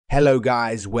Hello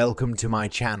guys, welcome to my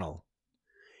channel.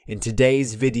 In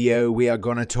today's video we are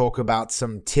gonna talk about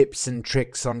some tips and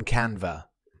tricks on Canva.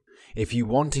 If you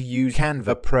want to use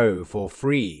Canva Pro for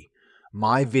free,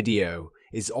 my video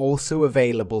is also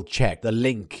available. Check the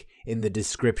link in the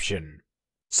description.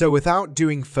 So without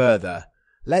doing further,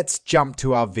 let's jump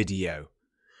to our video.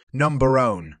 Number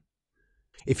 1.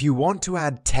 If you want to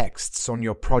add texts on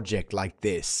your project like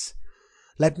this,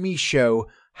 let me show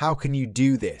how can you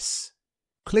do this.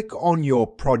 Click on your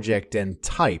project and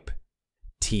type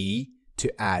T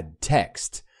to add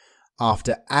text.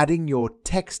 After adding your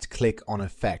text, click on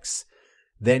Effects.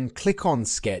 Then click on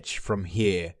Sketch. From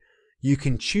here, you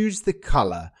can choose the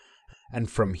color,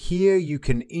 and from here you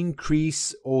can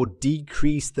increase or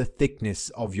decrease the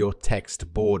thickness of your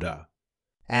text border.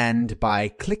 And by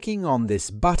clicking on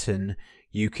this button,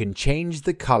 you can change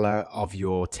the color of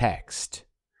your text.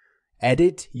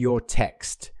 Edit your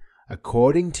text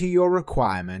according to your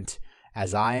requirement,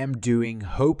 as I am doing.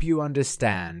 Hope you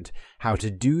understand how to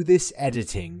do this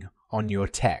editing on your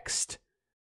text.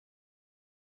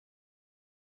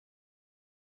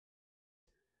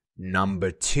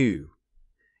 Number 2.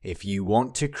 If you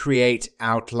want to create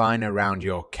outline around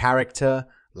your character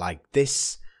like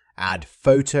this, add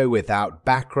photo without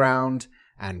background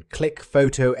and click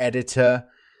Photo Editor,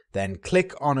 then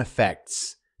click on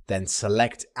Effects, then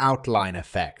select Outline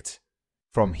Effect.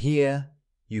 From here,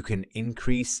 you can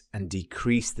increase and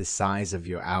decrease the size of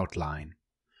your outline.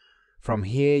 From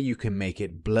here, you can make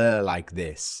it blur like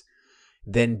this.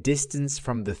 Then distance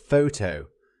from the photo,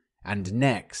 and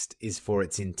next is for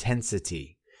its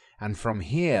intensity. And from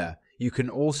here, you can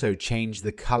also change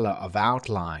the color of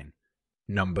outline.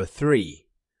 Number 3.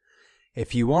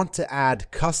 If you want to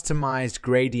add customized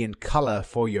gradient color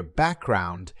for your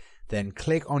background, then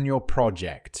click on your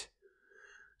project.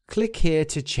 Click here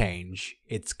to change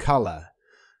its color.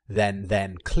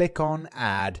 Then click on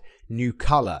Add New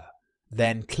Color.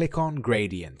 Then click on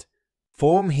Gradient.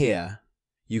 From here,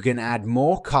 you can add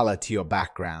more color to your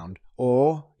background,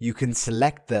 or you can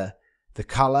select the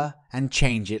color and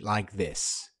change it like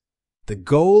this. The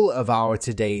goal of our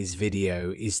today's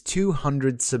video is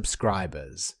 200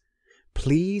 subscribers.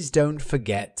 Please don't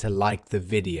forget to like the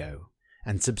video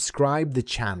and subscribe the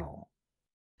channel.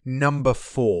 Number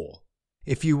 4.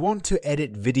 If you want to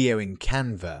edit video in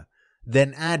Canva,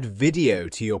 then add video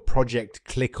to your project.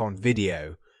 Click on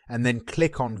Video, and then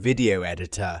click on Video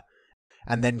Editor,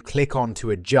 and then click on to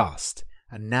Adjust,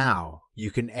 and now you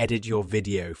can edit your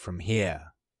video from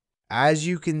here. As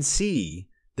you can see,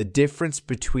 the difference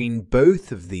between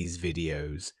both of these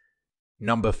videos.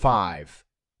 Number 5.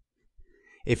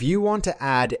 If you want to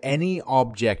add any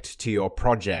object to your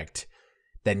project,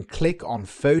 then click on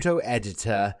Photo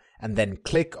Editor and then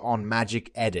click on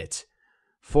Magic Edit.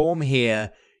 From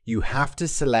here, you have to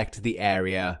select the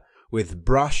area with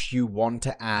brush you want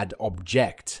to add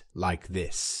object like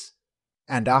this.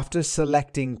 And after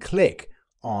selecting, click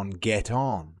on Get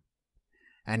On.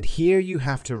 And here you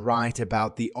have to write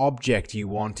about the object you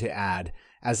want to add,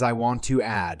 as I want to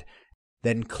add.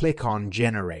 Then click on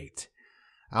Generate.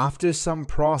 After some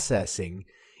processing,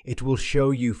 it will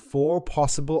show you 4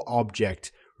 possible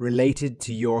objects related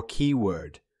to your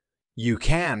keyword. You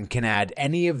can add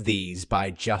any of these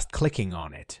by just clicking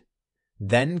on it.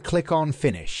 Then click on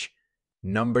Finish.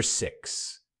 Number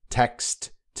 6.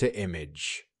 Text to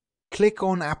Image. Click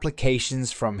on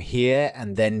Applications from here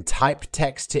and then type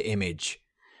Text to Image,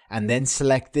 and then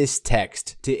select this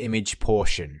text to image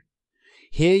portion.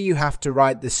 Here you have to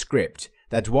write the script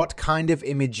that what kind of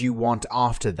image you want.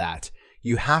 After that,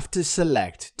 you have to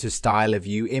select to Style of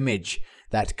View Image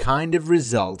that kind of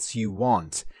results you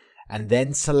want, and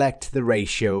then select the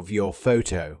ratio of your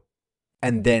photo.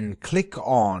 And then click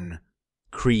on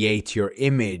Create Your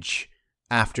Image.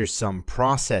 After some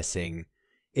processing,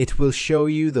 it will show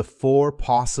you the 4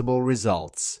 possible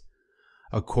results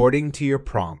according to your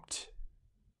prompt.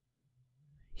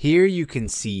 Here you can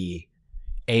see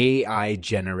AI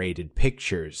generated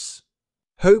pictures.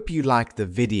 Hope you liked the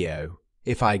video.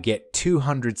 If I get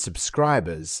 200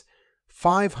 subscribers,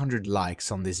 500 likes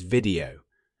on this video,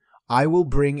 I will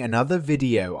bring another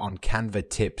video on Canva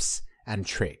tips and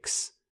tricks.